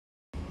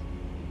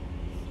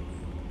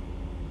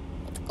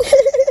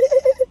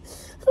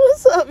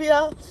up,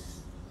 y'all?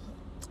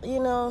 You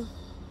know,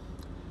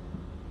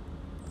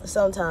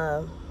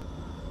 sometimes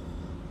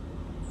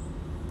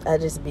I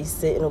just be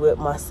sitting with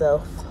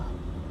myself,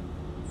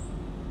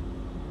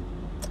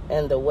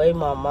 and the way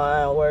my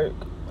mind works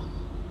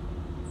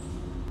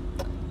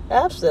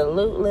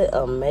absolutely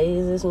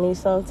amazes me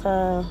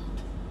sometimes.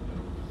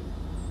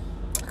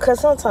 Because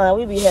sometimes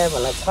we be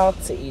having to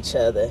talk to each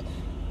other,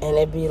 and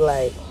it be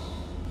like,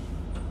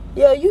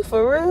 yo, you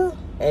for real?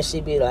 And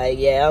she be like,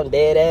 yeah, I'm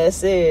dead ass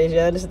serious, you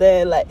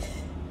understand? Like,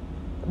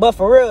 but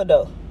for real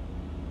though,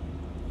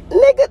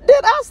 nigga,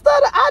 did I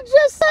stutter? I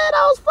just said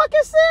I was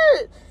fucking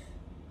serious.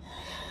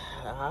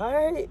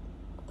 Alright.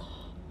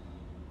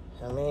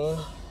 I mean,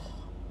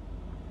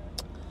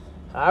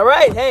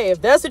 alright, hey,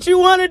 if that's what you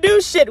want to do,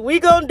 shit,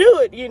 we gonna do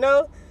it, you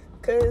know?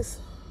 Because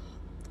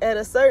at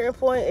a certain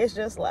point, it's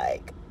just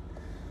like,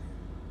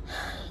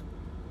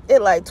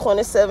 it like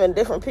 27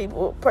 different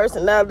people,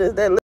 personalities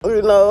that,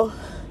 you know,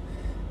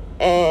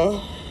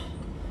 and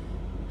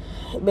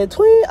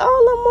between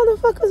all them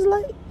motherfuckers,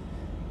 like,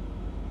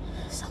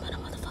 some of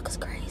them motherfuckers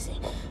crazy,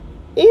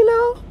 you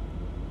know?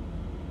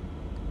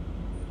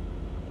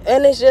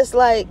 And it's just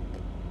like,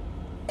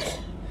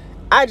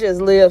 I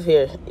just live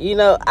here, you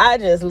know? I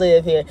just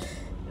live here.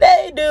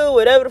 They do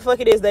whatever the fuck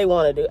it is they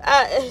want to do.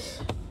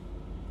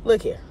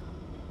 Look here,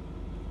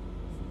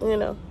 you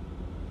know?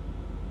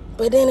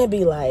 But then it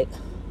be like,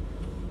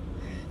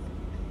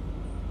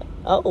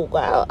 oh,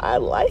 wow, I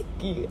like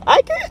you.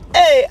 I can,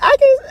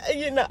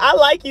 you know, I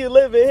like you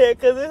living here,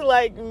 because it's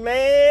like,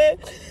 man,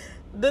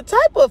 the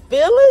type of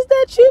feelings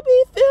that you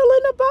be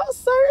feeling about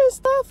certain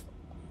stuff,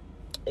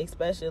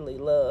 especially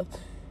love,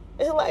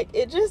 it's like,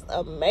 it just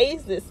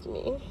amazes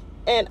me.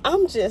 And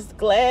I'm just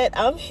glad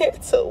I'm here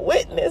to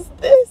witness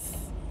this.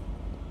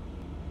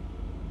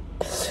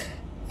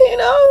 You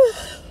know?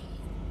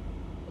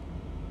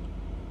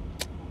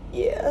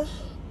 Yeah.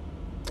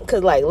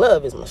 Because, like,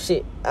 love is my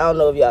shit. I don't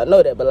know if y'all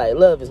know that, but, like,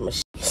 love is my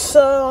shit.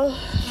 So,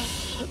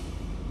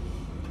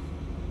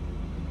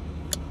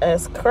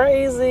 as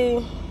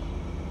crazy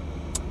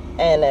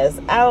and as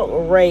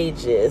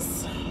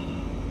outrageous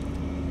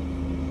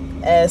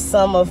as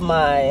some of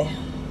my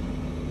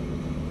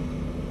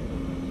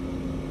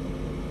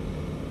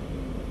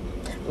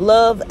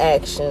love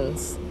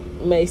actions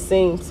may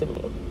seem to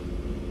me,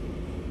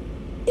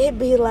 it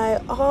be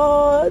like,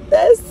 oh,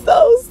 that's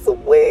so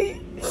sweet.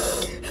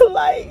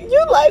 Like,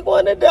 you like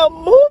one of them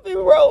movie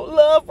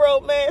love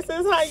romances,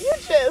 how you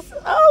just,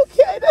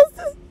 okay, that's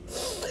just,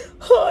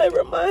 oh, it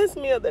reminds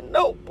me of The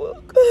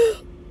Notebook.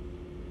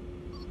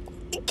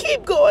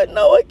 Keep going,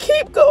 Noah,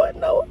 keep going,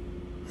 Noah.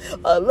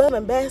 Love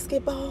and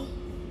Basketball.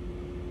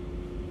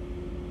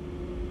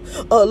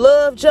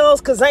 Love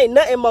Jones, because ain't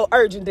nothing more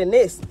urgent than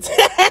this.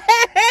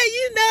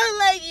 You know,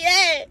 like,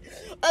 yeah.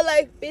 Or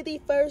like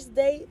 51st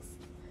Dates.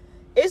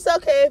 It's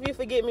okay if you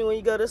forget me when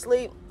you go to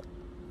sleep.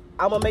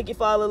 I'm going to make you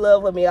fall in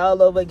love with me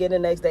all over again the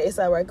next day. It's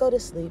all right. Go to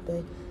sleep,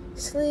 babe.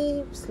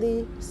 Sleep,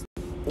 sleep, sleep.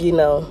 You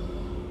know.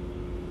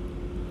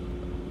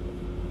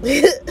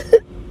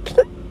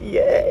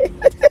 Yeah.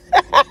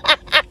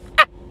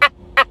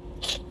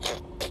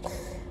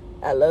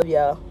 I love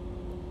y'all.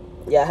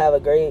 Y'all have a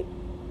great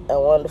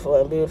and wonderful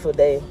and beautiful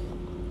day.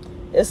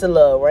 It's a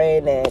little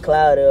rainy and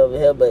cloudy over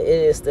here, but it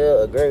is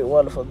still a great,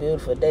 wonderful,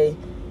 beautiful day.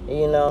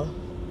 You know.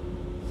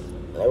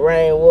 The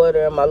rain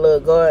water in my little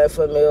garden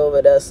for me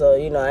over there, so,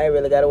 you know, I ain't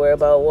really got to worry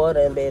about water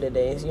in better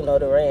days. You know,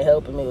 the rain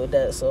helping me with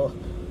that, so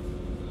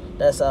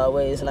that's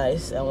always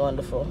nice and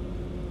wonderful.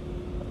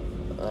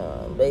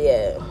 But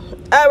yeah.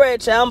 All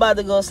right, y'all, I'm about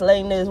to go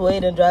sling this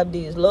weight and drop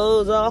these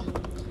loads off.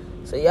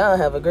 So y'all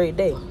have a great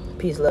day.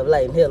 Peace, love,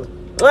 light, and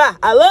healing.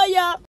 I love y'all.